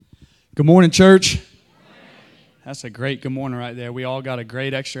Good morning, church. That's a great good morning right there. We all got a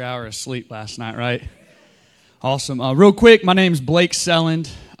great extra hour of sleep last night, right? Awesome. Real quick, my name's Blake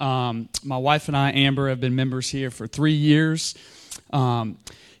Selland. My wife and I, Amber, have been members here for 3 years.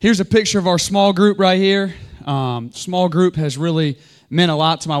 Here's a picture of our small group right here. Small group has really meant a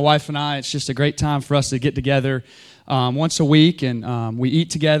lot to my wife and I. It's just a great time for us to get together once a week, and we eat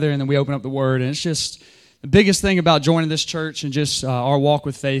together, and then we open up the Word, and it's just the biggest thing about joining this church and just our walk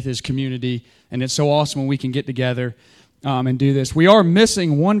with faith is community, and it's so awesome when we can get together and do this. We are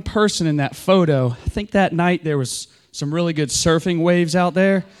missing one person in that photo. I think that night there was some really good surfing waves out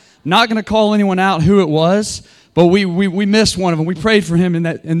there. Not going to call anyone out who it was, but we missed one of them. We prayed for him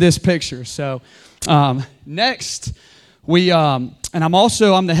in this picture. So next, I'm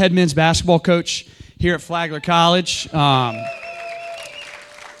the head men's basketball coach here at Flagler College.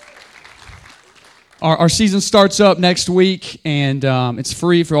 Our season starts up next week, and it's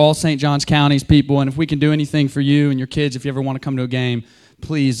free for all St. Johns County's people. And if we can do anything for you and your kids, if you ever want to come to a game,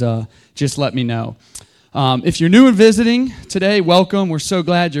 please just let me know. If you're new and visiting today, welcome. We're so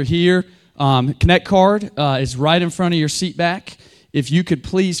glad you're here. Connect card is right in front of your seat back. If you could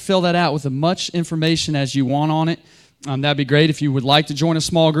please fill that out with as much information as you want on it, that'd be great. If you would like to join a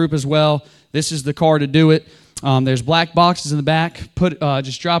small group as well, this is the card to do it. There's black boxes in the back.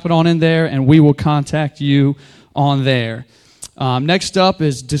 Just drop it on in there, and we will contact you on there. Next up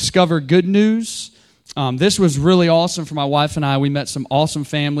is Discover Good News. This was really awesome for my wife and I. We met some awesome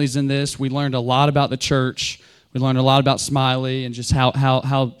families in this. We learned a lot about the church. We learned a lot about Smiley and just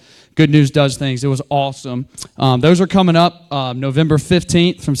how Good News does things. It was awesome. Those are coming up November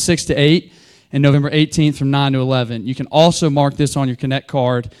 15th from 6 to 8 and November 18th from 9 to 11. You can also mark this on your Connect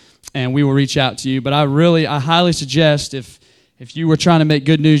card, and we will reach out to you. But I highly suggest if you were trying to make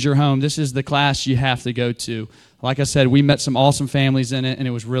Good News your home, this is the class you have to go to. Like I said, we met some awesome families in it, and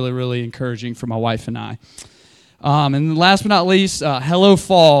it was really, really encouraging for my wife and I. And last but not least, Hello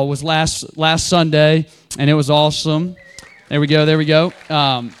Fall was last Sunday, and it was awesome. There we go.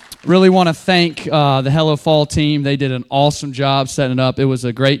 Really want to thank the Hello Fall team. They did an awesome job setting it up. It was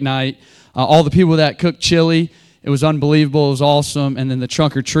a great night. All the people that cooked chili, it was unbelievable. It was awesome. And then the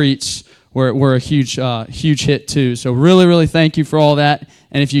trunk or treats were a huge hit too. So really, really thank you for all that.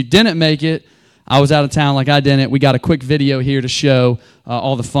 And if you didn't make it, I was out of town like I didn't. We got a quick video here to show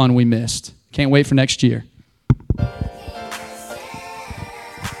all the fun we missed. Can't wait for next year.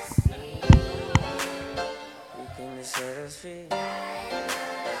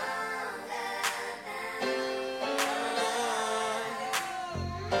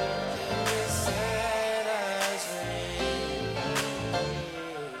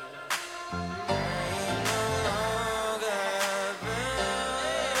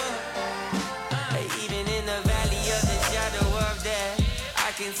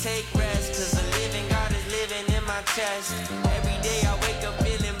 Take rest, cause the living God is living in my chest. Every day I wake up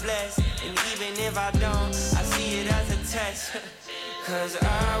feeling blessed, and even if I don't, I see it as a test. Cause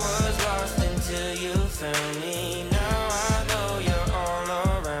I was lost until you found me. Now I know you're all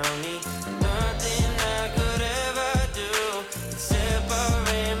around me. Nothing I could ever do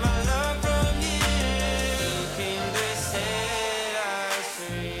separate my love from you. You came to set us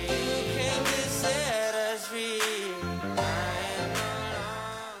free. You came to set us free.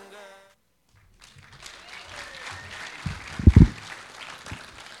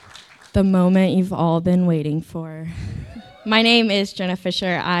 The moment you've all been waiting for. My name is Jenna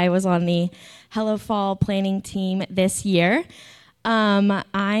Fisher. I was on the Hello Fall planning team this year. I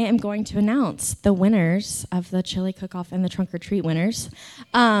am going to announce the winners of the chili cook-off and the trunk or treat winners.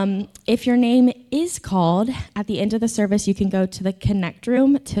 If your name is called at the end of the service, you can go to the Connect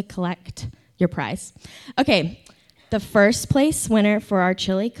room to collect your prize. Okay, the first place winner for our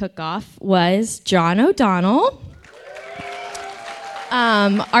chili cook-off was John O'Donnell.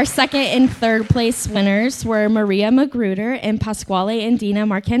 Our second and third place winners were Maria Magruder and Pasquale and Dina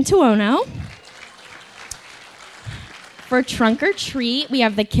Marcantuono. For trunk or treat, we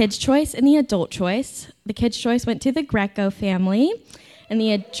have the kids' choice and the adult choice. The kids' choice went to the Greco family, and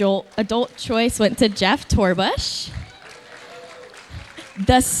the adult choice went to Jeff Torbush.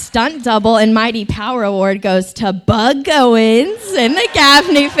 The stunt double and mighty power award goes to Bug Owens and the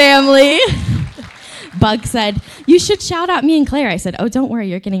Gaffney family. Bug said, "You should shout out me and Claire." I said, "Oh, don't worry,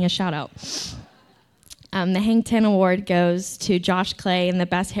 you're getting a shout out." The Hang 10 award goes to Josh Clay, and the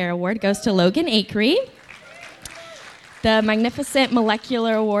Best Hair award goes to Logan Akery. The Magnificent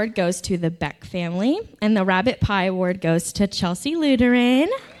Molecular award goes to the Beck family, and the Rabbit Pie award goes to Chelsea Luderin.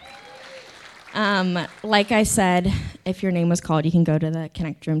 Like I said, if your name was called, you can go to the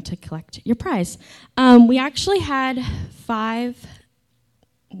Connect room to collect your prize. We actually had five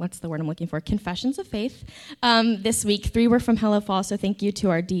what's the word I'm looking for? Confessions of Faith. This week, 3 were from Hello Fall, so thank you to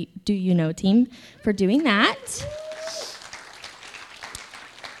our Do You Know team for doing that.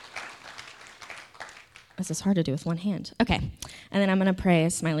 This is hard to do with one hand. Okay, and then I'm going to pray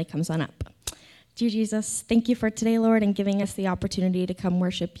as Smiley comes on up. Dear Jesus, thank you for today, Lord, and giving us the opportunity to come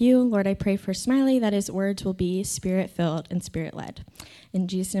worship you. Lord, I pray for Smiley that his words will be spirit-filled and spirit-led. In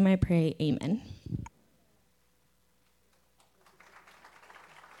Jesus' name I pray, amen.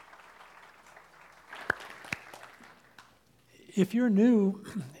 If you're new,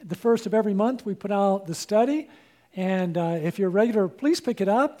 the first of every month we put out the study, and if you're regular, please pick it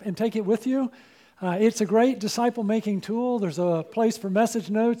up and take it with you. It's a great disciple-making tool. There's a place for message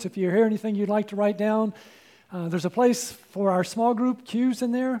notes if you hear anything you'd like to write down. There's a place for our small group cues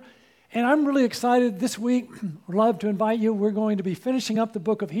in there. And I'm really excited this week. I'd love to invite you. We're going to be finishing up the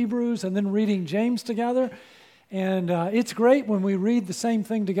book of Hebrews and then reading James together. And it's great when we read the same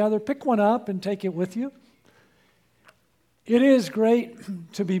thing together. Pick one up and take it with you. It is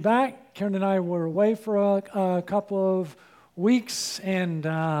great to be back. Karen and I were away for a couple of weeks,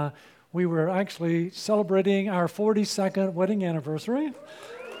 and we were actually celebrating our 42nd wedding anniversary.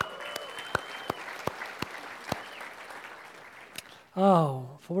 Oh,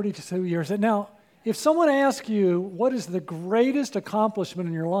 42 years. Now, if someone asks you, what is the greatest accomplishment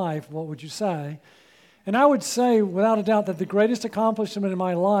in your life, what would you say? And I would say, without a doubt, that the greatest accomplishment in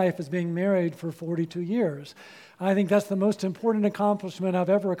my life is being married for 42 years. I think that's the most important accomplishment I've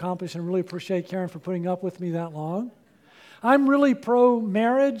ever accomplished, and really appreciate Karen for putting up with me that long. I'm really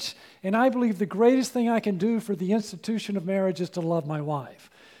pro-marriage, and I believe the greatest thing I can do for the institution of marriage is to love my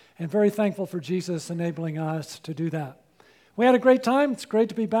wife. And very thankful for Jesus enabling us to do that. We had a great time. It's great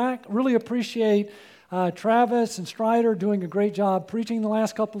to be back. Really appreciate Travis and Strider doing a great job preaching the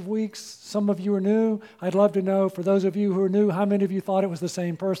last couple of weeks. Some of you are new. I'd love to know, for those of you who are new, how many of you thought it was the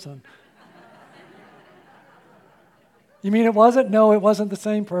same person? You mean it wasn't? No, it wasn't the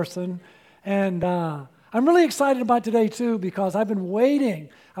same person. And I'm really excited about today, too, because I've been waiting.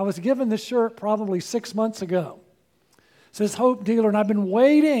 I was given this shirt probably 6 months ago. It says Hope Dealer, and I've been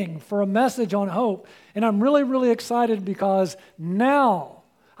waiting for a message on hope. And I'm really, really excited because now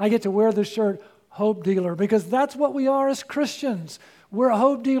I get to wear this shirt, Hope Dealer, because that's what we are as Christians. We're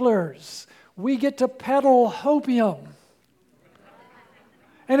hope dealers. We get to peddle hopium.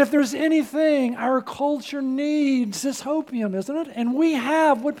 And if there's anything our culture needs, it's hopium, isn't it? And we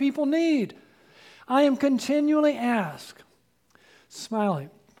have what people need. I am continually asked, Smiley,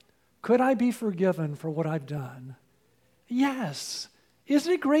 could I be forgiven for what I've done? Yes.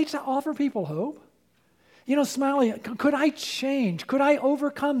 Isn't it great to offer people hope? You know, Smiley, could I change? Could I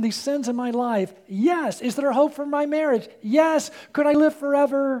overcome these sins in my life? Yes. Is there hope for my marriage? Yes. Could I live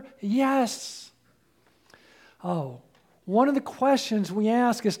forever? Yes. Oh, one of the questions we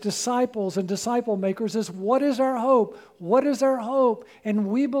ask as disciples and disciple makers is, what is our hope? What is our hope? And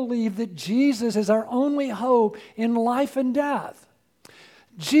we believe that Jesus is our only hope in life and death.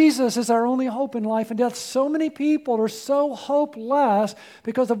 Jesus is our only hope in life and death. So many people are so hopeless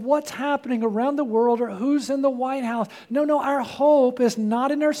because of what's happening around the world or who's in the White House. No, our hope is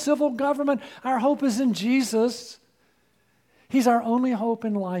not in our civil government. Our hope is in Jesus. He's our only hope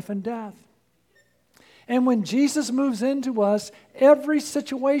in life and death. And when Jesus moves into us, every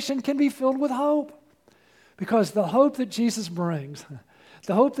situation can be filled with hope. Because the hope that Jesus brings,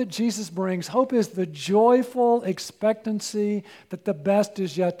 hope is the joyful expectancy that the best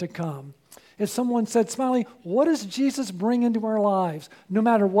is yet to come. If someone said, Smiley, what does Jesus bring into our lives? No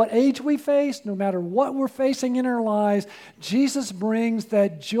matter what age we face, no matter what we're facing in our lives, Jesus brings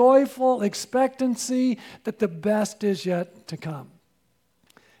that joyful expectancy that the best is yet to come.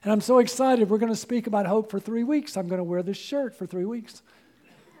 And I'm so excited. We're going to speak about hope for 3 weeks. I'm going to wear this shirt for 3 weeks.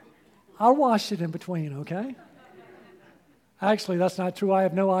 I'll wash it in between, okay? Actually, that's not true. I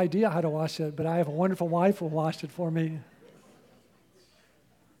have no idea how to wash it, but I have a wonderful wife who will wash it for me.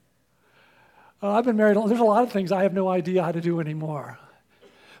 I've been married. There's a lot of things I have no idea how to do anymore.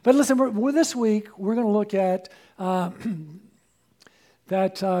 But listen, this week, we're going to look at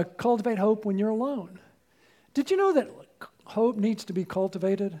cultivate hope when you're alone. Did you know that hope needs to be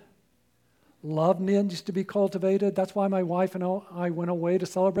cultivated? Love needs to be cultivated. That's why my wife and I went away to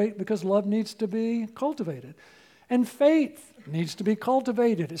celebrate, because love needs to be cultivated. And faith needs to be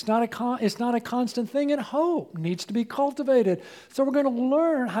cultivated. It's not a constant thing, and hope needs to be cultivated. So we're going to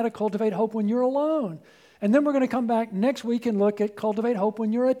learn how to cultivate hope when you're alone. And then we're going to come back next week and look at cultivate hope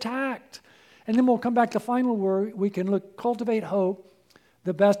when you're attacked. And then we'll come back to final week and look cultivate hope,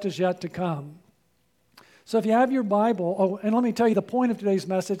 the best is yet to come. So if you have your Bible, and let me tell you the point of today's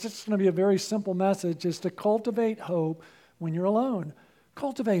message, it's going to be a very simple message, is to cultivate hope when you're alone.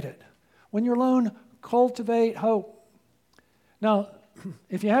 cultivate it. When you're alone, cultivate hope. Now,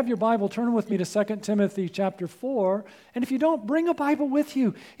 if you have your Bible, turn with me to 2 Timothy chapter 4. And if you don't, bring a Bible with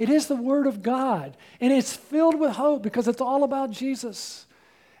you. It is the Word of God. And it's filled with hope because it's all about Jesus.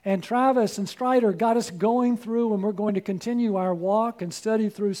 And Travis and Strider got us going through, and we're going to continue our walk and study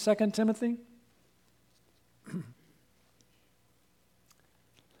through 2 Timothy.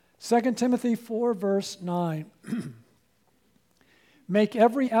 2 Timothy 4, verse 9. Make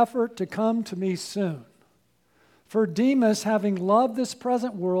every effort to come to me soon. For Demas, having loved this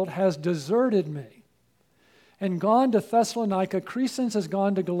present world, has deserted me and gone to Thessalonica. Crescens has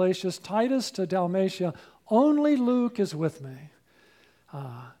gone to Galatia, Titus to Dalmatia. Only Luke is with me.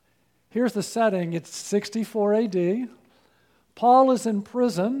 Here's the setting. It's 64 AD. Paul is in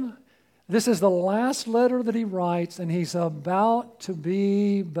prison. This is the last letter that he writes, and he's about to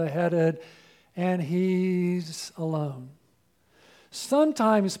be beheaded, and he's alone.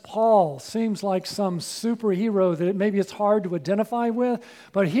 Sometimes Paul seems like some superhero that maybe it's hard to identify with,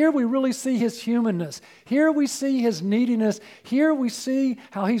 but here we really see his humanness. Here we see his neediness. Here we see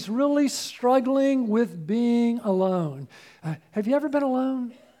how he's really struggling with being alone. Have you ever been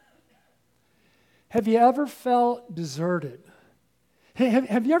alone? Have you ever felt deserted?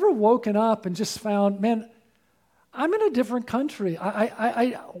 Have you ever woken up and just found, man, I'm in a different country.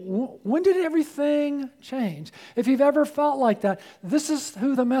 When did everything change? If you've ever felt like that, this is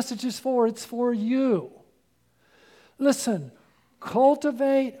who the message is for. It's for you. Listen,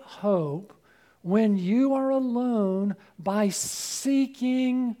 cultivate hope when you are alone by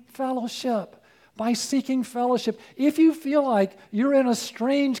seeking fellowship. By seeking fellowship. If you feel like you're in a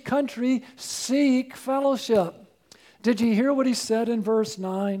strange country, seek fellowship. Did you hear what he said in verse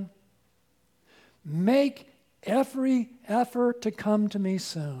 9? Make every effort to come to me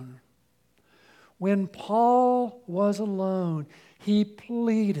soon. When Paul was alone, he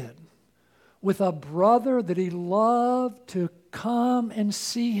pleaded with a brother that he loved to come and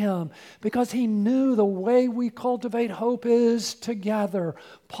see him because he knew the way we cultivate hope is together.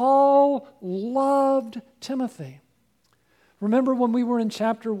 Paul loved Timothy. Remember when we were in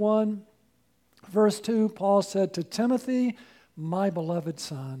chapter 1, verse 2, Paul said to Timothy, my beloved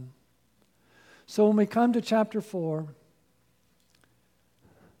son. So when we come to chapter 4,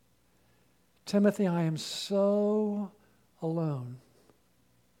 Timothy, I am so alone.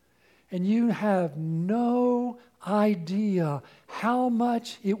 And you have no idea how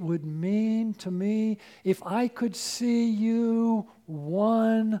much it would mean to me if I could see you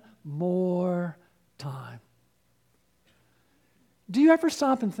one more time. Do you ever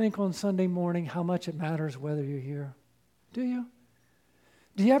stop and think on Sunday morning how much it matters whether you're here? Do you?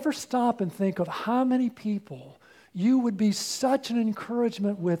 Do you ever stop and think of how many people you would be such an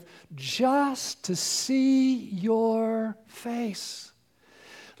encouragement with just to see your face?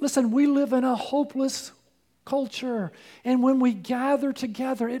 Listen, we live in a hopeless culture, and when we gather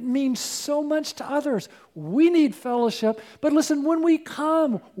together, it means so much to others. We need fellowship, but listen, when we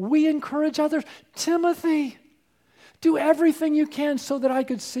come, we encourage others. Timothy, do everything you can so that I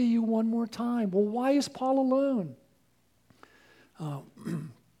could see you one more time. Well, why is Paul alone?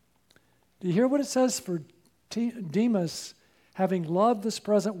 Do you hear what it says? For Demas, having loved this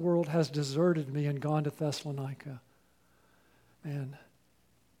present world, has deserted me and gone to Thessalonica. Man,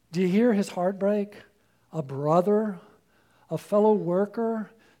 do you hear his heartbreak? A brother, a fellow worker,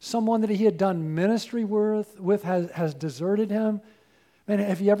 someone that he had done ministry with has deserted him. Man,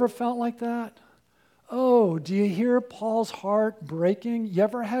 have you ever felt like that? Oh, do you hear Paul's heart breaking? You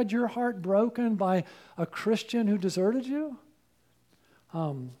ever had your heart broken by a Christian who deserted you?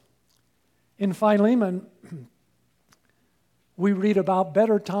 In Philemon, we read about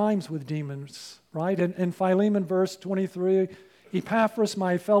better times with Demas, right? In Philemon verse 23, Epaphras,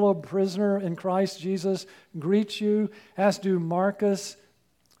 my fellow prisoner in Christ Jesus, greets you, as do Marcus,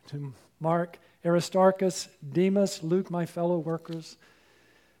 Aristarchus, Demas, Luke, my fellow workers.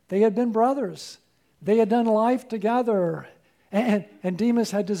 They had been brothers. They had done life together, and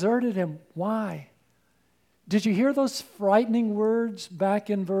Demas had deserted him. Why? Did you hear those frightening words back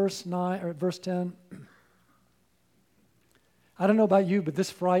in verse 9 or verse 10? I don't know about you, but this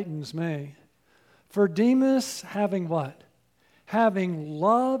frightens me. For Demas, having what? Having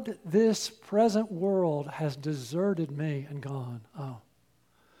loved this present world, has deserted me and gone. Oh.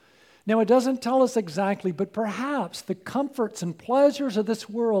 Now, it doesn't tell us exactly, but perhaps the comforts and pleasures of this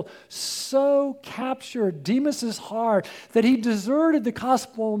world so captured Demas's heart that he deserted the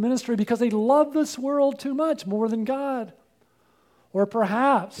gospel ministry because he loved this world too much, more than God. Or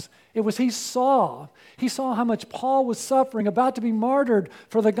perhaps it was he saw how much Paul was suffering, about to be martyred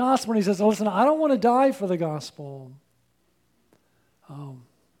for the gospel, and he says, listen, I don't want to die for the gospel.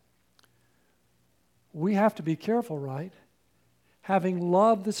 We have to be careful, right? Having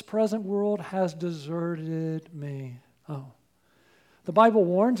loved this present world has deserted me. The Bible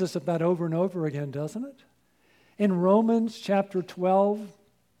warns us of that over and over again, doesn't it? In Romans chapter 12,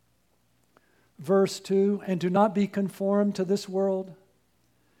 verse 2, and do not be conformed to this world.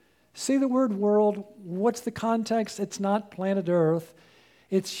 See the word world, what's the context? It's not planet Earth.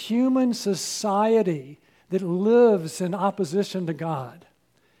 It's human society that lives in opposition to God.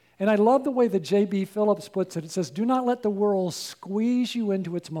 And I love the way that J.B. Phillips puts it. It says, do not let the world squeeze you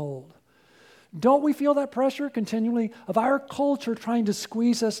into its mold. Don't we feel that pressure continually of our culture trying to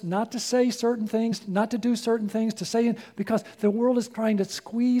squeeze us not to say certain things, not to do certain things, to say because the world is trying to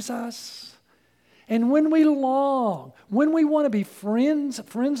squeeze us? And when we long, when we want to be friends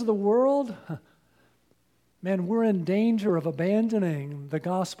of the world, man, we're in danger of abandoning the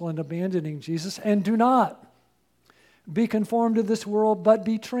gospel and abandoning Jesus. And do not be conformed to this world, but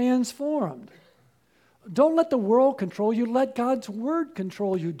be transformed. Don't let the world control you. Let God's word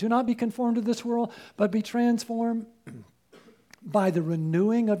control you. Do not be conformed to this world, but be transformed by the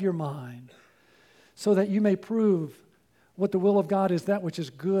renewing of your mind, so that you may prove what the will of God is, that which is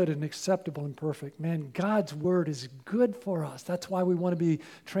good and acceptable and perfect. Man, God's word is good for us. That's why we want to be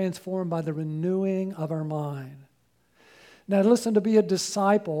transformed by the renewing of our mind. Now, listen, to be a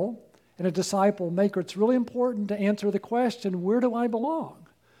disciple and a disciple maker, it's really important to answer the question, where do I belong?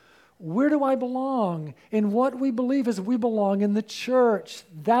 Where do I belong? And what we believe is we belong in the church.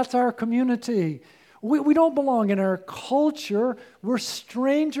 That's our community. We don't belong in our culture. We're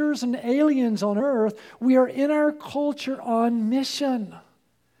strangers and aliens on earth. We are in our culture on mission.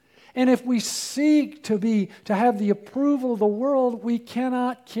 And if we seek to have the approval of the world, we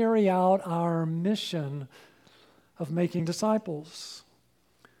cannot carry out our mission of making disciples.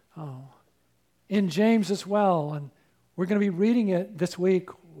 In James as well, and we're going to be reading it this week.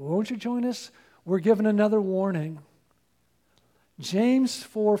 Won't you join us? We're given another warning. James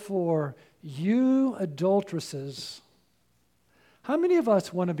 4:4, you adulteresses. How many of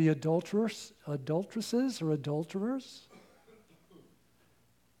us want to be adulteresses or adulterers?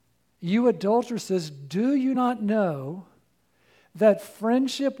 You adulteresses, do you not know that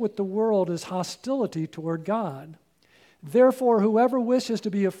friendship with the world is hostility toward God? Therefore, whoever wishes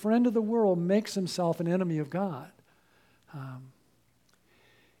to be a friend of the world makes himself an enemy of God.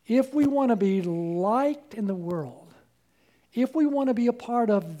 If we want to be liked in the world, if we want to be a part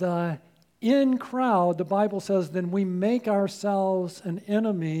of the in crowd, the Bible says, then we make ourselves an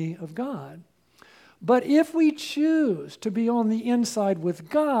enemy of God. But if we choose to be on the inside with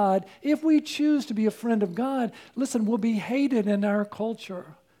God, if we choose to be a friend of God, listen, we'll be hated in our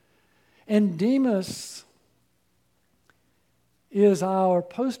culture. And Demas is our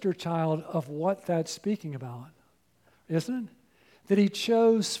poster child of what that's speaking about, isn't it? That he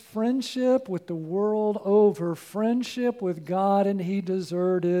chose friendship with the world over friendship with God, and he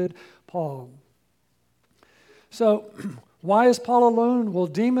deserted Paul. So, why is Paul alone? Well,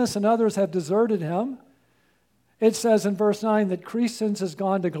 Demas and others have deserted him. It says in verse 9 that Crescens has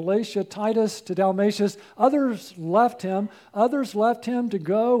gone to Galatia, Titus to Dalmatia. Others left him to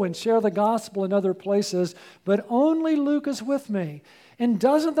go and share the gospel in other places, but only Luke is with me. And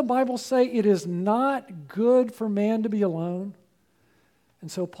doesn't the Bible say it is not good for man to be alone? And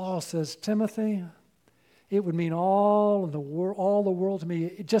so Paul says, Timothy, it would mean all the world to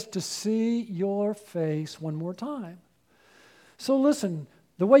me just to see your face one more time. So listen,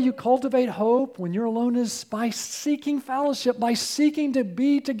 the way you cultivate hope when you're alone is by seeking fellowship, by seeking to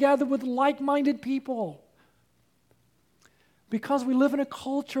be together with like-minded people. Because we live in a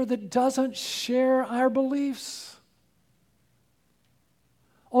culture that doesn't share our beliefs.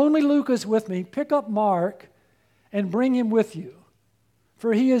 Only Luke is with me. Pick up Mark and bring him with you,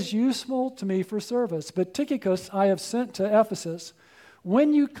 for he is useful to me for service. But Tychicus I have sent to Ephesus.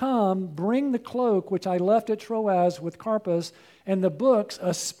 When you come, bring the cloak which I left at Troas with Carpus, and the books,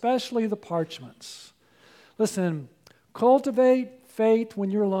 especially the parchments. Listen, cultivate faith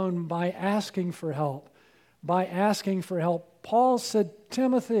when you're alone by asking for help. By asking for help. Paul said,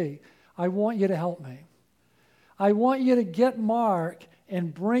 Timothy, I want you to help me. I want you to get Mark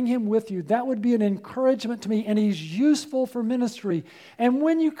and bring him with you. That would be an encouragement to me, and he's useful for ministry. And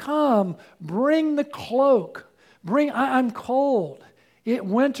when you come, bring the cloak. I'm cold.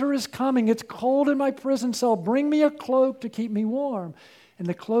 Winter is coming. It's cold in my prison cell. Bring me a cloak to keep me warm. And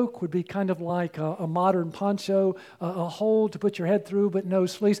the cloak would be kind of like a modern poncho, a hole to put your head through, but no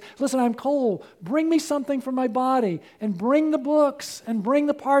sleeves. Listen, I'm cold. Bring me something for my body, and bring the books, and bring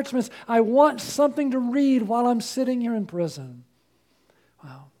the parchments. I want something to read while I'm sitting here in prison.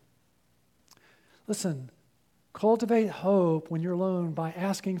 Wow. Listen, Cultivate hope when you're alone by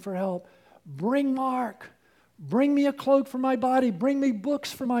asking for help. Bring Mark. Bring me a cloak for my body. Bring me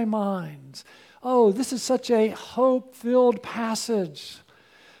books for my mind. Oh, this is such a hope-filled passage.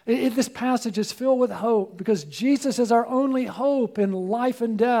 This passage is filled with hope because Jesus is our only hope in life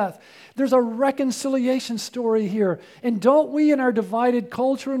and death. There's a reconciliation story here. And don't we in our divided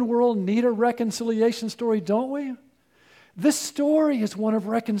culture and world need a reconciliation story, don't we? This story is one of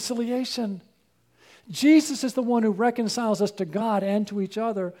reconciliation. Jesus is the one who reconciles us to God and to each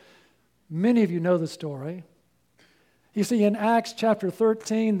other. Many of you know the story. You see, in Acts chapter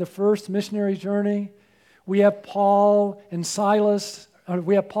 13, the first missionary journey, we have Paul and Silas.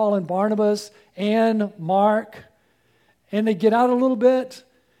 We have Paul and Barnabas and Mark, and they get out a little bit,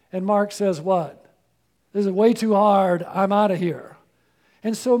 and Mark says, what? This is way too hard. I'm out of here.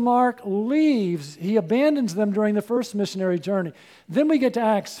 And so Mark leaves. He abandons them during the first missionary journey. Then we get to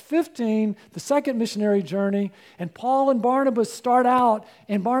Acts 15, the second missionary journey, and Paul and Barnabas start out,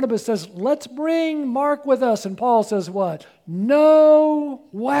 and Barnabas says, let's bring Mark with us. And Paul says what? No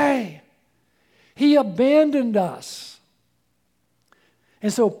way. He abandoned us.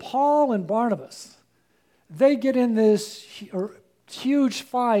 And so Paul and Barnabas, they get in this huge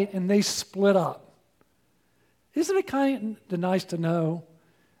fight and they split up. Isn't it kind of nice to know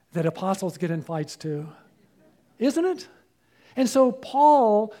that apostles get in fights too? Isn't it? And so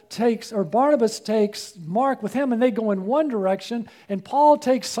Barnabas takes Mark with him and they go in one direction, and Paul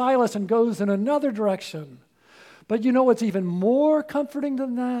takes Silas and goes in another direction. But you know what's even more comforting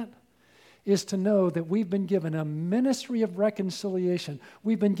than that? Is to know that we've been given a ministry of reconciliation.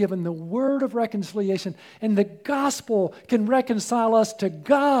 We've been given the word of reconciliation, and the gospel can reconcile us to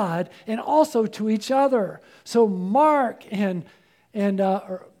God and also to each other. So Mark and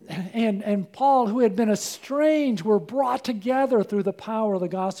Paul, who had been estranged, were brought together through the power of the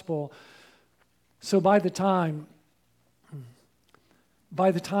gospel. So by the time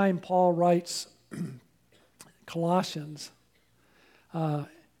Paul writes Colossians,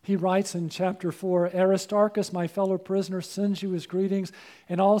 he writes in chapter 4, Aristarchus, my fellow prisoner, sends you his greetings,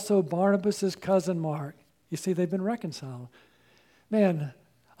 and also Barnabas, his cousin Mark. You see, they've been reconciled. Man,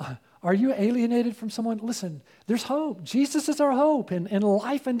 are you alienated from someone? Listen, there's hope. Jesus is our hope in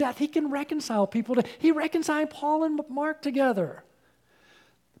life and death. He can reconcile people. He reconciled Paul and Mark together.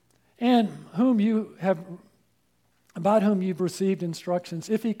 And about whom you've received instructions.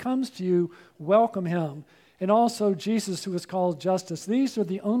 If he comes to you, welcome him. And also Jesus, who is called Justice. These are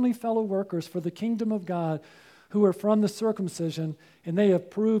the only fellow workers for the kingdom of God who are from the circumcision, and they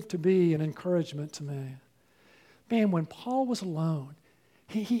have proved to be an encouragement to me. Man, when Paul was alone,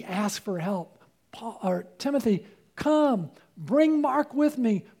 he asked for help. Timothy, come, bring Mark with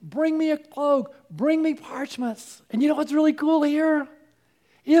me, bring me a cloak, bring me parchments. And you know what's really cool here?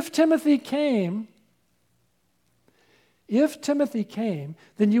 If Timothy came,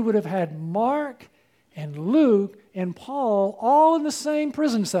 then you would have had Mark and Luke and Paul all in the same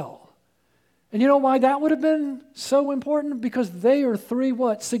prison cell. And you know why that would have been so important? Because they are three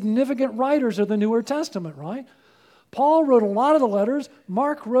significant writers of the Newer Testament, right? Paul wrote a lot of the letters.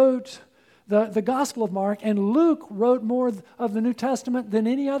 Mark wrote the Gospel of Mark, and Luke wrote more of the New Testament than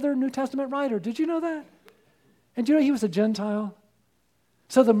any other New Testament writer. Did you know that? And do you know he was a Gentile?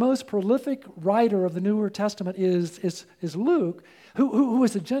 So the most prolific writer of the Newer Testament is Luke, who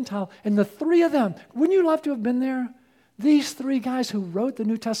is a Gentile. And the three of them, wouldn't you love to have been there? These three guys who wrote the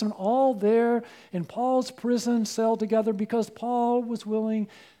New Testament, all there in Paul's prison cell together because Paul was willing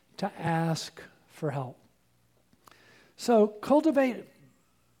to ask for help. So cultivate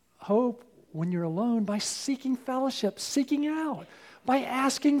hope when you're alone by seeking fellowship, seeking out, by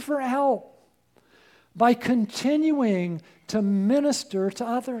asking for help, by continuing to minister to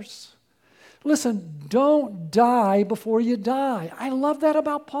others. Listen, don't die before you die. I love that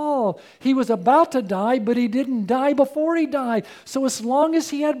about Paul. He was about to die, but he didn't die before he died. So as long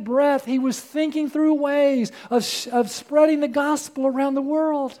as he had breath, he was thinking through ways of spreading the gospel around the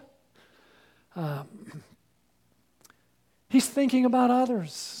world. He's thinking about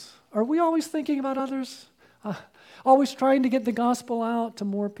others. Are we always thinking about others? Always trying to get the gospel out to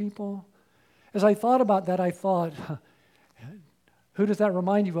more people? As I thought about that, I thought, who does that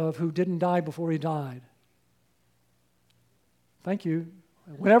remind you of who didn't die before he died? Thank you.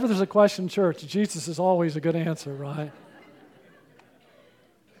 Whenever there's a question in church, Jesus is always a good answer, right?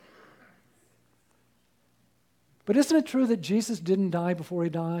 But isn't it true that Jesus didn't die before he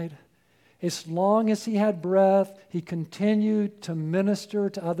died? As long as he had breath, he continued to minister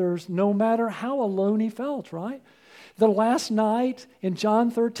to others, no matter how alone he felt, right? The last night in John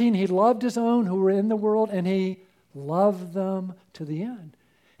 13, he loved his own who were in the world, and he loved them to the end.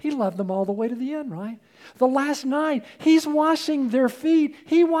 He loved them all the way to the end, right? The last night, he's washing their feet.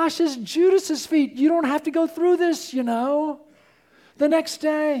 He washes Judas's feet. You don't have to go through this, you know. The next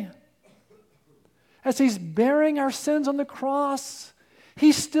day, as he's bearing our sins on the cross,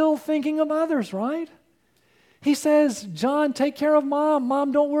 he's still thinking of others, right? He says, John, take care of Mom.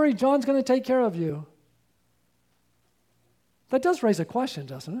 Mom, don't worry. John's going to take care of you. That does raise a question,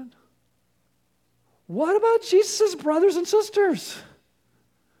 doesn't it? What about Jesus' brothers and sisters?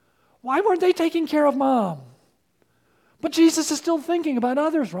 Why weren't they taking care of Mom? But Jesus is still thinking about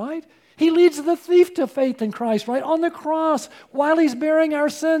others, right? He leads the thief to faith in Christ, right? On the cross, while he's bearing our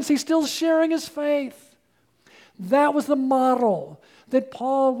sins, he's still sharing his faith. That was the model that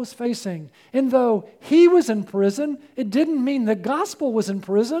Paul was facing. And though he was in prison, it didn't mean the gospel was in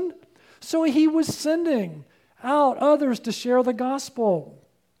prison. So he was sending out others to share the gospel.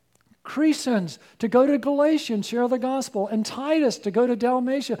 Crescens to go to Galatia and share the gospel, and Titus to go to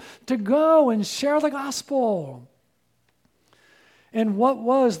Dalmatia to go and share the gospel. And what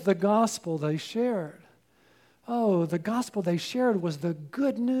was the gospel they shared? Oh, the gospel they shared was the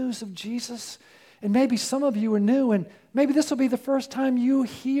good news of Jesus. And maybe some of you are new, and maybe this will be the first time you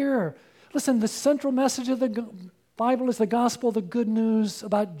hear. Listen, the central message of the Bible is the gospel, the good news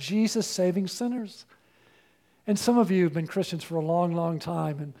about Jesus saving sinners. And some of you have been Christians for a long, long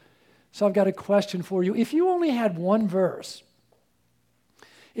time, and so I've got a question for you. If you only had one verse,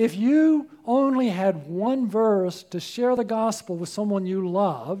 to share the gospel with someone you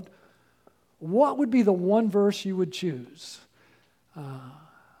loved, what would be the one verse you would choose?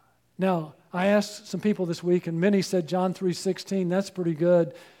 Now, I asked some people this week, and many said John 3:16. That's pretty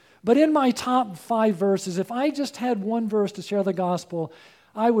good. But in my top 5 verses, if I just had one verse to share the gospel,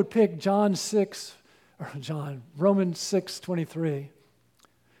 I would pick Romans 6:23.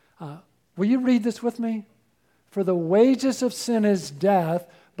 Will you read this with me? For the wages of sin is death,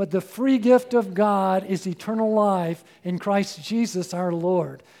 but the free gift of God is eternal life in Christ Jesus our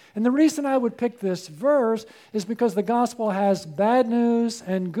Lord. And the reason I would pick this verse is because the gospel has bad news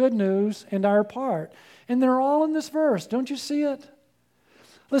and good news and our part. And they're all in this verse. Don't you see it?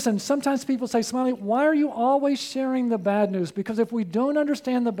 Listen, sometimes people say, Smiley, why are you always sharing the bad news? Because if we don't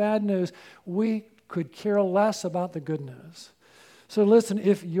understand the bad news, we could care less about the good news. So listen,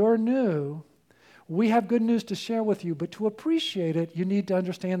 if you're new, we have good news to share with you, but to appreciate it, you need to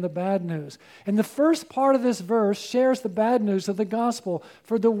understand the bad news. And the first part of this verse shares the bad news of the gospel.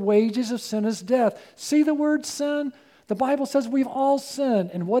 For the wages of sin is death. See the word sin? The Bible says we've all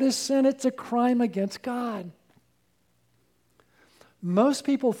sinned. And what is sin? It's a crime against God. Most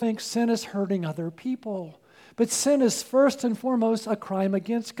people think sin is hurting other people. But sin is first and foremost a crime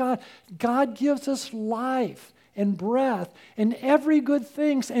against God. God gives us life and breath and every good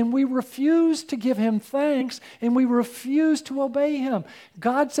things, and we refuse to give him thanks, and we refuse to obey him.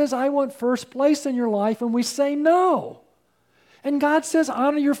 God says, I want first place in your life, and we say no. And God says,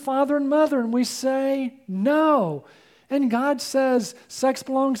 honor your father and mother, and we say no. And God says, sex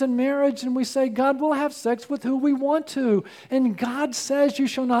belongs in marriage, and we say, God will have sex with who we want to. And God says, you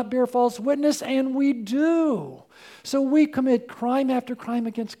shall not bear false witness, and we do. So we commit crime after crime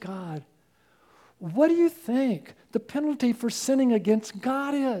against God. What do you think the penalty for sinning against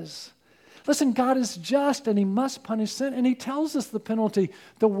God is? Listen, God is just and he must punish sin, and he tells us the penalty.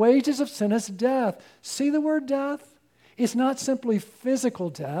 The wages of sin is death. See the word death? It's not simply physical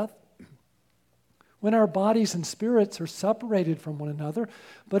death, when our bodies and spirits are separated from one another,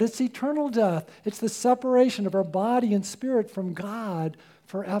 but it's eternal death. It's the separation of our body and spirit from God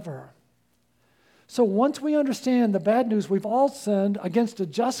forever. So once we understand the bad news, we've all sinned against a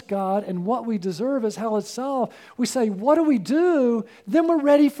just God, and what we deserve is hell itself, we say, what do we do? Then we're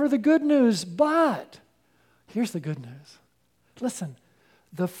ready for the good news. But here's the good news. Listen,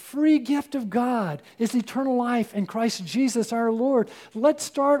 the free gift of God is eternal life in Christ Jesus our Lord. Let's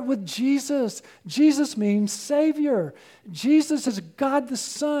start with Jesus. Jesus means Savior. Jesus is God the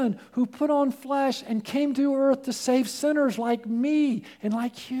Son who put on flesh and came to earth to save sinners like me and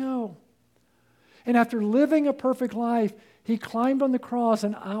like you. And after living a perfect life, he climbed on the cross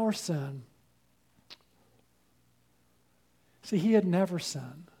in our sin. See, he had never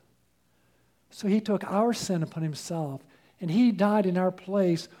sinned. So he took our sin upon himself, and he died in our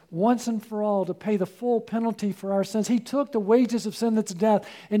place once and for all to pay the full penalty for our sins. He took the wages of sin, that's death,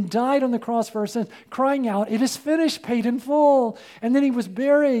 and died on the cross for our sins, crying out, it is finished, paid in full. And then he was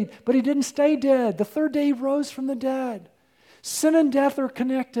buried, but he didn't stay dead. The third day he rose from the dead. Sin and death are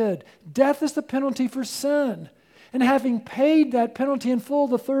connected. Death is the penalty for sin. And having paid that penalty in full,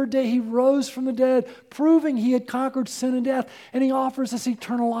 the third day he rose from the dead, proving he had conquered sin and death, and he offers us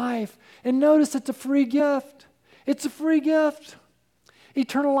eternal life. And notice it's a free gift. It's a free gift.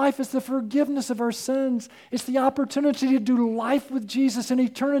 Eternal life is the forgiveness of our sins. It's the opportunity to do life with Jesus in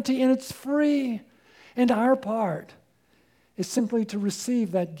eternity, and it's free. And our part is simply to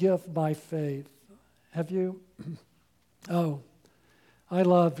receive that gift by faith. Have you? Oh, I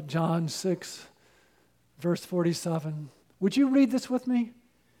love John 6, verse 47. Would you read this with me?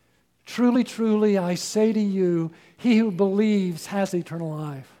 Truly, truly, I say to you, he who believes has eternal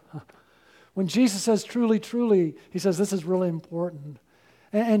life. When Jesus says truly, truly, he says this is really important.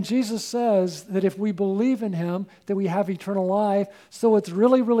 And Jesus says that if we believe in him, that we have eternal life. So it's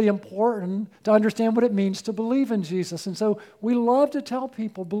really, really important to understand what it means to believe in Jesus. And so we love to tell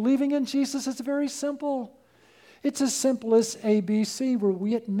people believing in Jesus is very simple. It's as simple as ABC, where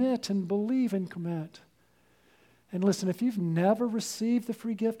we admit and believe and commit. And listen, if you've never received the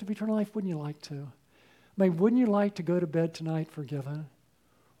free gift of eternal life, wouldn't you like to? Wouldn't you like to go to bed tonight forgiven?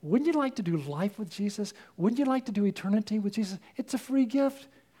 Wouldn't you like to do life with Jesus? Wouldn't you like to do eternity with Jesus? It's a free gift.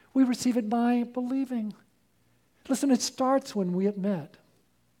 We receive it by believing. Listen, it starts when we admit.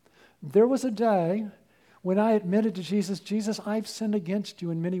 There was a day when I admitted to Jesus, Jesus, I've sinned against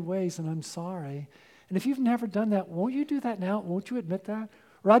you in many ways, and I'm sorry. And if you've never done that, won't you do that now? Won't you admit that?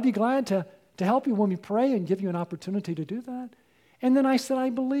 Or I'd be glad to help you when we pray and give you an opportunity to do that. And then I said, I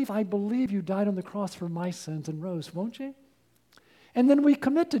believe you died on the cross for my sins and rose, won't you? And then we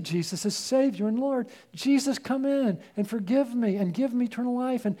commit to Jesus as Savior and Lord. Jesus, come in and forgive me and give me eternal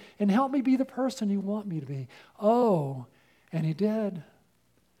life and help me be the person you want me to be. Oh, and he did.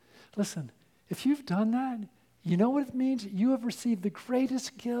 Listen, if you've done that, you know what it means? You have received the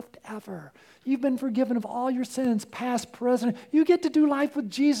greatest gift ever. You've been forgiven of all your sins, past, present. You get to do life with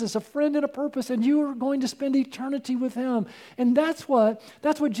Jesus, a friend and a purpose, and you are going to spend eternity with him. And that's what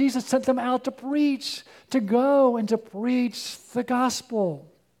Jesus sent them out to preach, to go and to preach the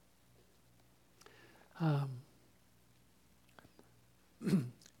gospel.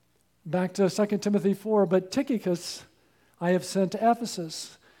 Back to 2 Timothy 4, but Tychicus I have sent to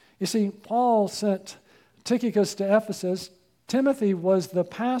Ephesus. You see, Paul sent Tychicus to Ephesus. Timothy was the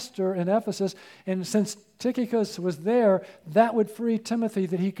pastor in Ephesus, and since Tychicus was there, that would free Timothy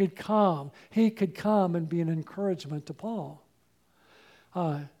that he could come. He could come and be an encouragement to Paul.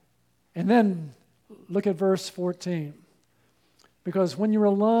 And then look at verse 14. Because when you're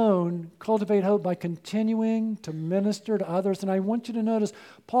alone, cultivate hope by continuing to minister to others. And I want you to notice,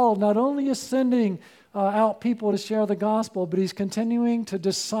 Paul not only is sending out people to share the gospel, but he's continuing to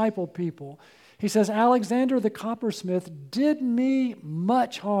disciple people. He says, Alexander the coppersmith did me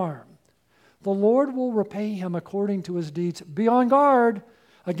much harm. The Lord will repay him according to his deeds. Be on guard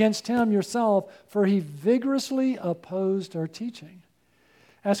against him yourself, for he vigorously opposed our teaching.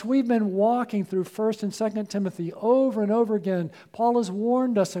 As we've been walking through 1 and 2 Timothy over and over again, Paul has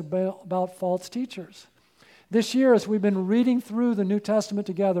warned us about false teachers. This year, as we've been reading through the New Testament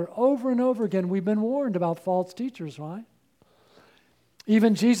together, over and over again, we've been warned about false teachers, right?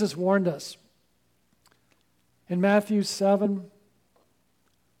 Even Jesus warned us. In Matthew 7,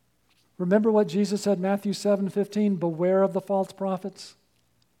 remember what Jesus said, Matthew 7:15, beware of the false prophets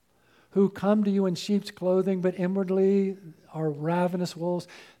who come to you in sheep's clothing, but inwardly are ravenous wolves.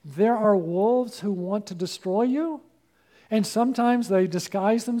 There are wolves who want to destroy you, and sometimes they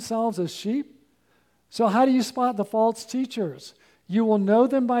disguise themselves as sheep. So how do you spot the false teachers? You will know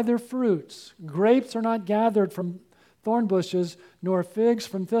them by their fruits. Grapes are not gathered from thorn bushes, nor figs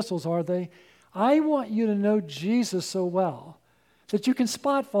from thistles, are they? I want you to know Jesus so well that you can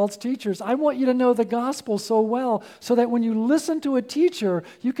spot false teachers. I want you to know the gospel so well so that when you listen to a teacher,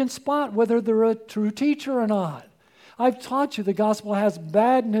 you can spot whether they're a true teacher or not. I've taught you the gospel has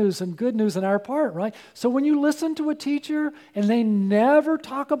bad news and good news in our part, right? So when you listen to a teacher and they never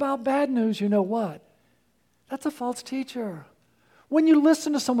talk about bad news, you know what? That's a false teacher. When you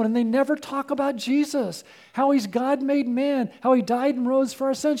listen to someone and they never talk about Jesus, how he's God made man, how he died and rose for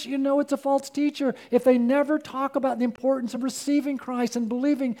our sins, you know it's a false teacher. If they never talk about the importance of receiving Christ and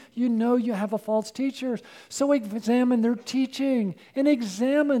believing, you know you have a false teacher. So examine their teaching and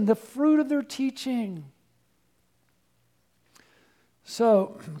examine the fruit of their teaching.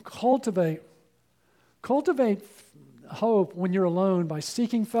 So cultivate hope when you're alone by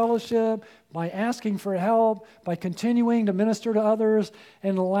seeking fellowship, by asking for help, by continuing to minister to others,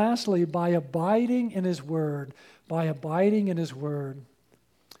 and lastly, by abiding in his word. By abiding in his word.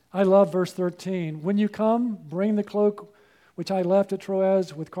 I love verse 13. When you come, bring the cloak which I left at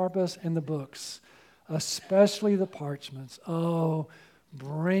Troas with Carpus and the books, especially the parchments. Oh,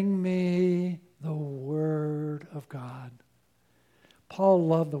 bring me the word of God. Paul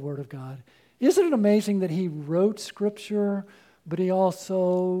loved the word of God. Isn't it amazing that he wrote Scripture, but he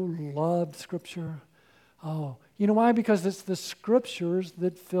also loved Scripture? Oh, You know why? Because it's the Scriptures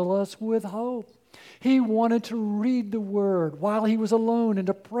that fill us with hope. He wanted to read the Word while he was alone and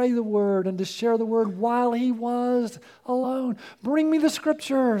to pray the Word and to share the Word while he was alone. Bring me the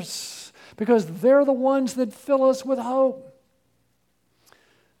Scriptures because they're the ones that fill us with hope.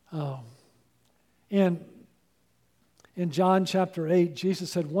 Oh. In John chapter 8,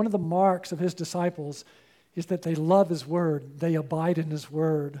 Jesus said one of the marks of his disciples is that they love his word. They abide in his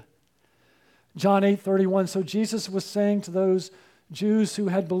word. John 8:31, so Jesus was saying to those Jews who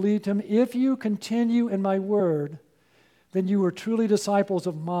had believed him, if you continue in my word, then you are truly disciples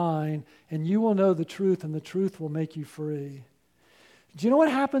of mine, and you will know the truth, and the truth will make you free. Do you know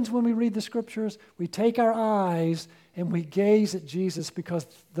what happens when we read the Scriptures? We take our eyes and we gaze at Jesus because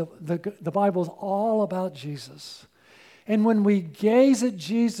the Bible is all about Jesus. And when we gaze at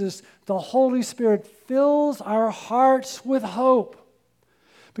Jesus, the Holy Spirit fills our hearts with hope.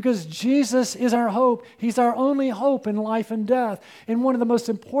 Because Jesus is our hope. He's our only hope in life and death. And one of the most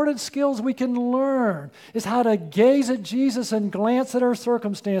important skills we can learn is how to gaze at Jesus and glance at our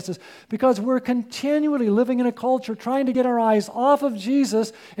circumstances. Because we're continually living in a culture trying to get our eyes off of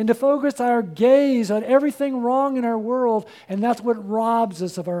Jesus and to focus our gaze on everything wrong in our world. And that's what robs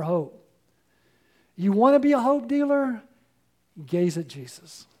us of our hope. You want to be a hope dealer? Gaze at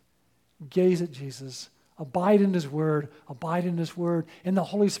Jesus. Gaze at Jesus. Abide in his word, abide in his word, and the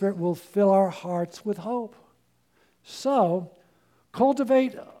Holy Spirit will fill our hearts with hope. So,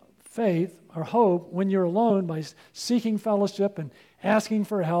 cultivate faith or hope when you're alone by seeking fellowship and asking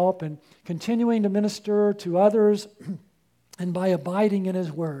for help and continuing to minister to others and by abiding in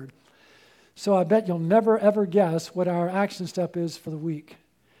his word. So I bet you'll never ever guess what our action step is for the week.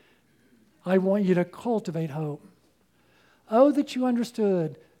 I want you to cultivate hope. Oh, that you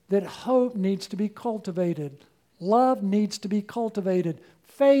understood that hope needs to be cultivated. Love needs to be cultivated.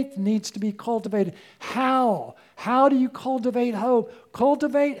 Faith needs to be cultivated. How? How do you cultivate hope?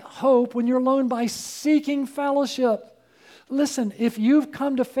 Cultivate hope when you're alone by seeking fellowship. Listen, if you've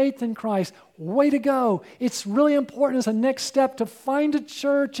come to faith in Christ, way to go. It's really important as a next step to find a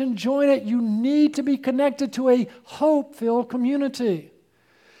church and join it. You need to be connected to a hope-filled community.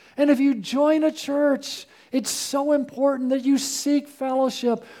 And if you join a church, it's so important that you seek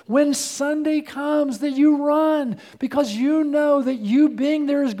fellowship. When Sunday comes, that you run because you know that you being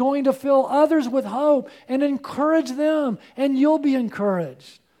there is going to fill others with hope and encourage them, and you'll be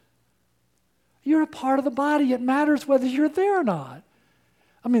encouraged. You're a part of the body. It matters whether you're there or not.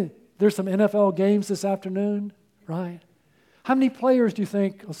 I mean, there's some NFL games this afternoon, right? How many players do you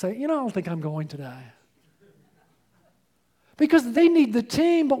think will say, I don't think I'm going today? Because they need the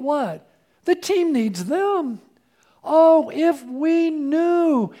team, but what? The team needs them. Oh, if we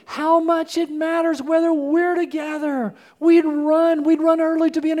knew how much it matters whether we're together, we'd run early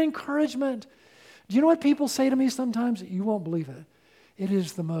to be an encouragement. Do you know what people say to me sometimes? You won't believe it. It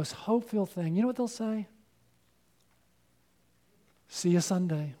is the most hope-filled thing. You know what they'll say? See you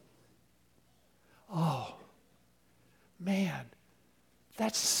Sunday. Oh, man,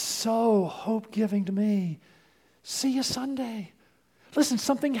 that's so hope-giving to me. See you Sunday. Listen,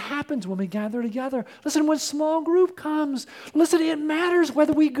 something happens when we gather together. Listen, when small group comes, listen, it matters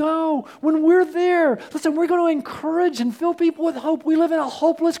whether we go. When we're there, listen, we're going to encourage and fill people with hope. We live in a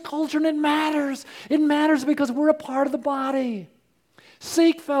hopeless culture, and it matters. It matters because we're a part of the body.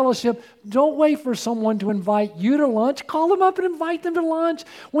 Seek fellowship. Don't wait for someone to invite you to lunch. Call them up and invite them to lunch.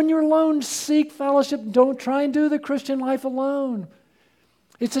 When you're alone, seek fellowship. Don't try and do the Christian life alone.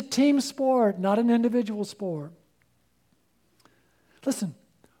 It's a team sport, not an individual sport. Listen,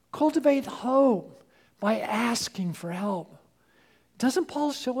 cultivate hope by asking for help. Doesn't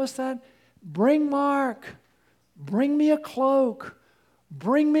Paul show us that? Bring Mark. Bring me a cloak.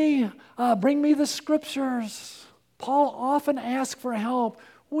 Bring me the Scriptures. Paul often asks for help.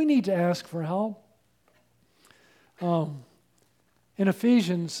 We need to ask for help. In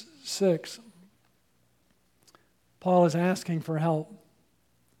Ephesians 6, Paul is asking for help.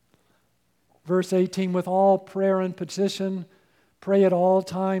 Verse 18, with all prayer and petition, pray at all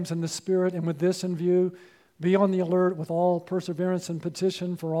times in the Spirit, and with this in view, be on the alert with all perseverance and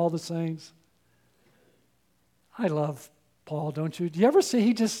petition for all the saints. I love Paul, don't you? Do you ever see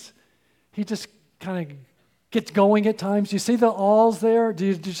he just kind of gets going at times? You see the alls there? Do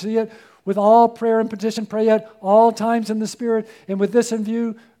you see it? With all prayer and petition, pray at all times in the Spirit, and with this in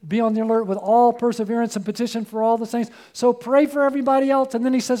view, be on the alert with all perseverance and petition for all the saints. So pray for everybody else, and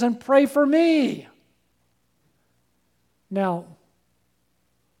then he says, and pray for me. Now,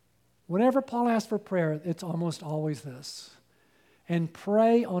 whenever Paul asks for prayer, it's almost always this. And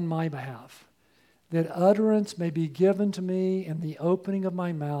pray on my behalf, that utterance may be given to me in the opening of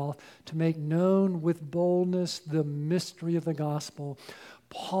my mouth to make known with boldness the mystery of the gospel.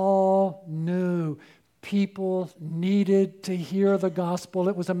 Paul knew people needed to hear the gospel.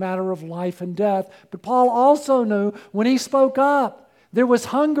 It was a matter of life and death. But Paul also knew when he spoke up, there was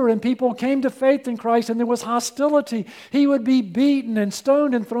hunger and people came to faith in Christ, and there was hostility. He would be beaten and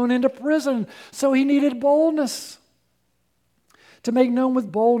stoned and thrown into prison. So he needed boldness to make known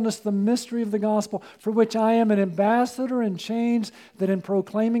with boldness the mystery of the gospel, for which I am an ambassador in chains, that in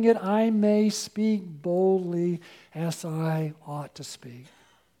proclaiming it I may speak boldly as I ought to speak.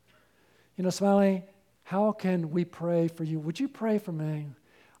 You know, Smiley, how can we pray for you? Would you pray for me?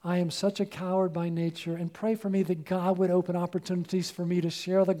 I am such a coward by nature, and pray for me that God would open opportunities for me to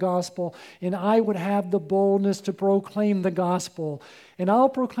share the gospel, and I would have the boldness to proclaim the gospel. And I'll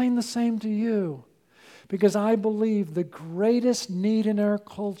proclaim the same to you, because I believe the greatest need in our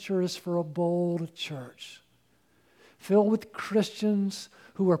culture is for a bold church, filled with Christians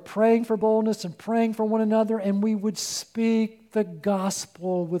who are praying for boldness and praying for one another, and we would speak the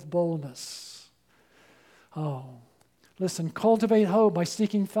gospel with boldness. Oh, listen, cultivate hope by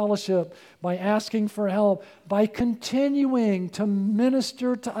seeking fellowship, by asking for help, by continuing to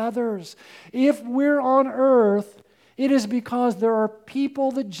minister to others. If we're on earth, it is because there are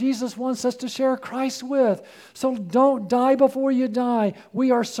people that Jesus wants us to share Christ with. So don't die before you die.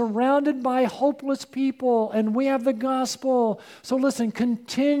 We are surrounded by hopeless people, and we have the gospel. So listen,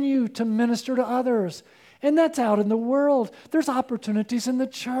 continue to minister to others. And that's out in the world. There's opportunities in the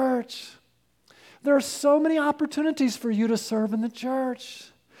church. There are so many opportunities for you to serve in the church.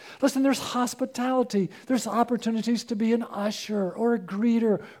 Listen, there's hospitality. There's opportunities to be an usher or a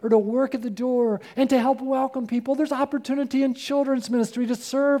greeter or to work at the door and to help welcome people. There's opportunity in children's ministry to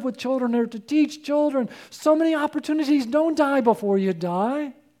serve with children or to teach children. So many opportunities. Don't die before you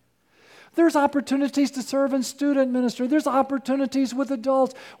die. There's opportunities to serve in student ministry. There's opportunities with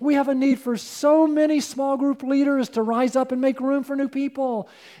adults. We have a need for so many small group leaders to rise up and make room for new people.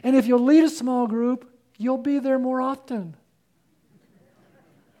 And if you'll lead a small group, you'll be there more often,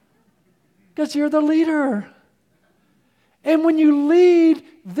 because you're the leader. And when you lead,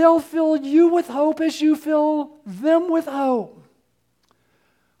 they'll fill you with hope as you fill them with hope.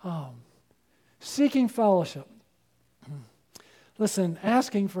 Seeking fellowship. Listen,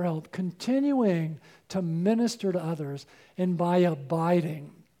 asking for help, continuing to minister to others, and by abiding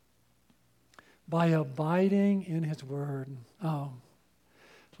in His Word.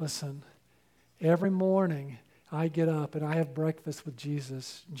 Listen, every morning I get up and I have breakfast with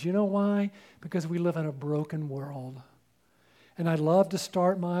Jesus. Do you know why? Because we live in a broken world. And I love to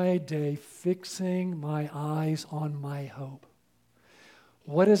start my day fixing my eyes on my hope.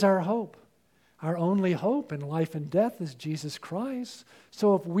 What is our hope? Our only hope in life and death is Jesus Christ.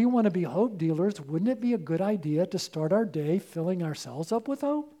 So if we want to be hope dealers, wouldn't it be a good idea to start our day filling ourselves up with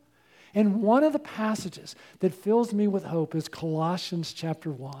hope? And one of the passages that fills me with hope is Colossians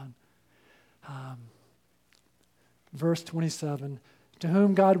chapter 1. Verse 27, to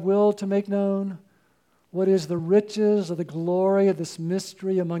whom God willed to make known what is the riches of the glory of this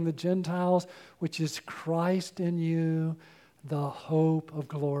mystery among the Gentiles, which is Christ in you, the hope of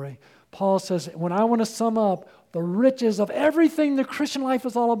glory. Paul says, when I want to sum up the riches of everything the Christian life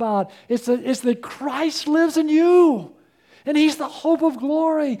is all about, it's that Christ lives in you. And He's the hope of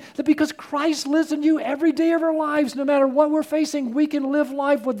glory. That because Christ lives in you every day of our lives, no matter what we're facing, we can live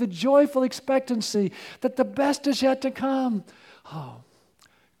life with the joyful expectancy that the best is yet to come.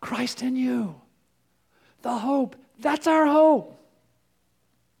 Christ in you. The hope. That's our hope.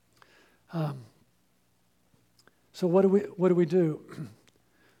 So what do we do?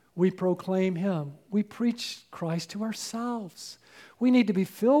 We proclaim Him. We preach Christ to ourselves. We need to be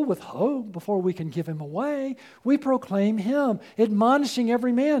filled with hope before we can give Him away. We proclaim Him, admonishing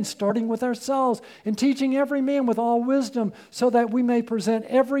every man, starting with ourselves, and teaching every man with all wisdom, so that we may present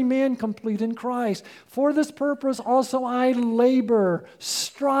every man complete in Christ. For this purpose also I labor,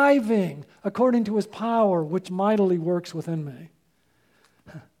 striving according to His power, which mightily works within me.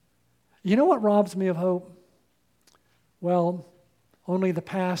 You know what robs me of hope? Well, only the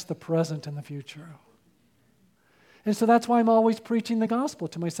past, the present, and the future. And so that's why I'm always preaching the gospel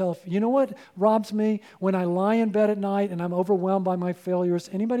to myself. You know what robs me? When I lie in bed at night and I'm overwhelmed by my failures.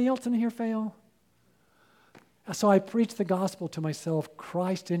 Anybody else in here fail? So I preach the gospel to myself.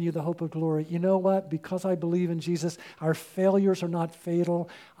 Christ in you, the hope of glory. You know what? Because I believe in Jesus, our failures are not fatal.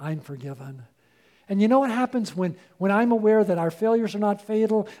 I'm forgiven. And you know what happens when I'm aware that our failures are not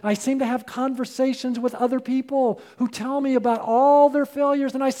fatal? I seem to have conversations with other people who tell me about all their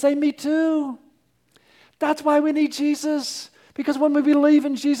failures, and I say, me too. That's why we need Jesus, Because when we believe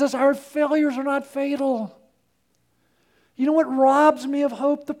in Jesus, our failures are not fatal. You know what robs me of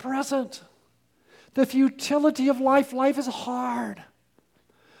hope? The present. The futility of life. Life is hard.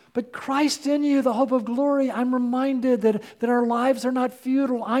 But Christ in you, the hope of glory, I'm reminded that our lives are not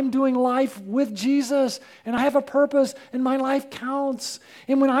futile. I'm doing life with Jesus, and I have a purpose, and my life counts.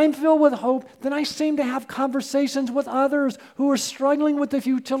 And when I'm filled with hope, then I seem to have conversations with others who are struggling with the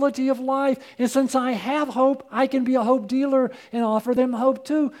futility of life. And since I have hope, I can be a hope dealer and offer them hope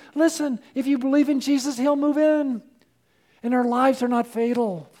too. Listen, if you believe in Jesus, He'll move in. And our lives are not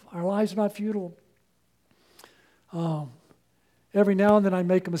fatal. Our lives are not futile. Every now and then I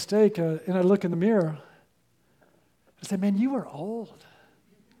make a mistake and I look in the mirror. I say, man, you are old.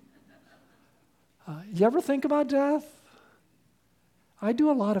 You ever think about death? I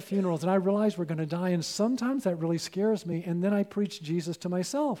do a lot of funerals and I realize we're going to die, and sometimes that really scares me. And then I preach Jesus to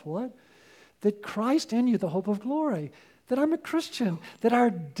myself. What? That Christ in you, the hope of glory. That I'm a Christian. That our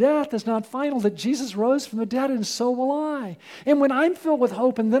death is not final. That Jesus rose from the dead, and so will I. And when I'm filled with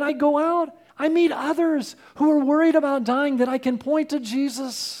hope and then I go out, I meet others who are worried about dying, that I can point to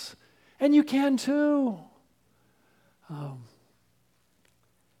Jesus. And you can too.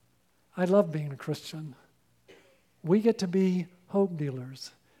 I love being a Christian. We get to be hope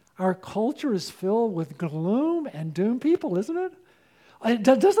dealers. Our culture is filled with gloom and doom people, isn't it?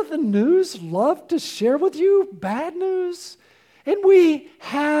 Doesn't the news love to share with you bad news? And we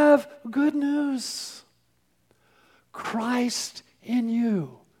have good news. Christ in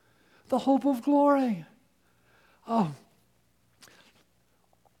you, the hope of glory. Oh,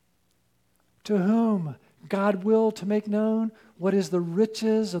 to whom God will to make known what is the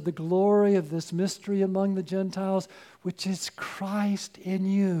riches of the glory of this mystery among the Gentiles, which is Christ in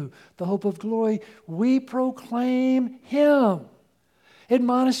you, the hope of glory. We proclaim Him,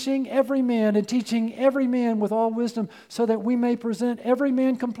 admonishing every man and teaching every man with all wisdom, so that we may present every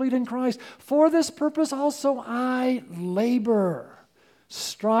man complete in Christ. For this purpose also I labor,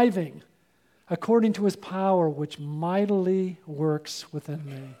 striving according to His power, which mightily works within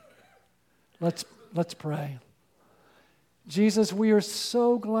me. Let's pray. Jesus, we are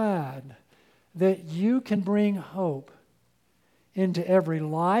so glad that you can bring hope into every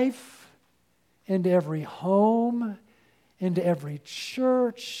life, into every home, into every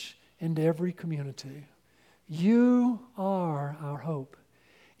church, into every community. You are our hope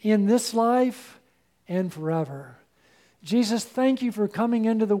in this life and forever. Jesus, thank you for coming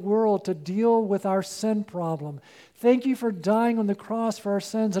into the world to deal with our sin problem. Thank you for dying on the cross for our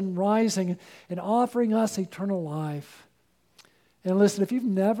sins and rising and offering us eternal life. And listen, if you've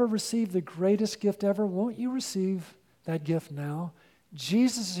never received the greatest gift ever, won't you receive that gift now?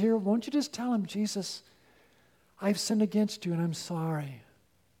 Jesus is here. Won't you just tell Him, Jesus, I've sinned against you and I'm sorry.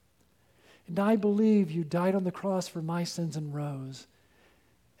 And I believe you died on the cross for my sins and rose.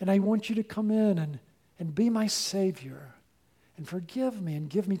 And I want you to come in and be my Savior and forgive me and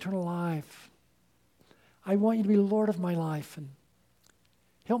give me eternal life. I want you to be Lord of my life and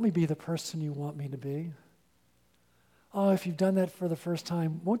help me be the person you want me to be. Oh, if you've done that for the first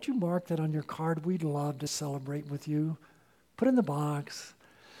time, won't you mark that on your card? We'd love to celebrate with you. Put it in the box.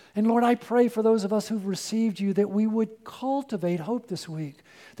 And Lord, I pray for those of us who've received you that we would cultivate hope this week,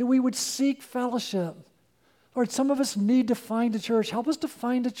 that we would seek fellowship. Lord, some of us need to find a church. Help us to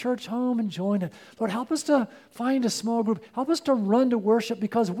find a church home and join it. Lord, help us to find a small group. Help us to run to worship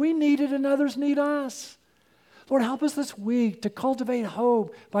because we need it and others need us. Lord, help us this week to cultivate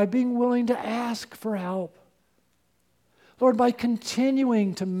hope by being willing to ask for help. Lord, by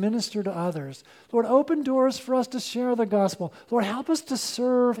continuing to minister to others. Lord, open doors for us to share the gospel. Lord, help us to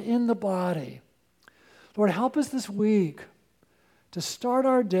serve in the body. Lord, help us this week to start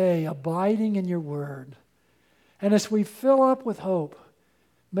our day abiding in your word. And as we fill up with hope,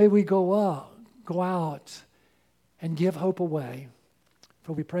 may we go out and give hope away.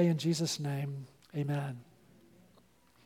 For we pray in Jesus' name, amen.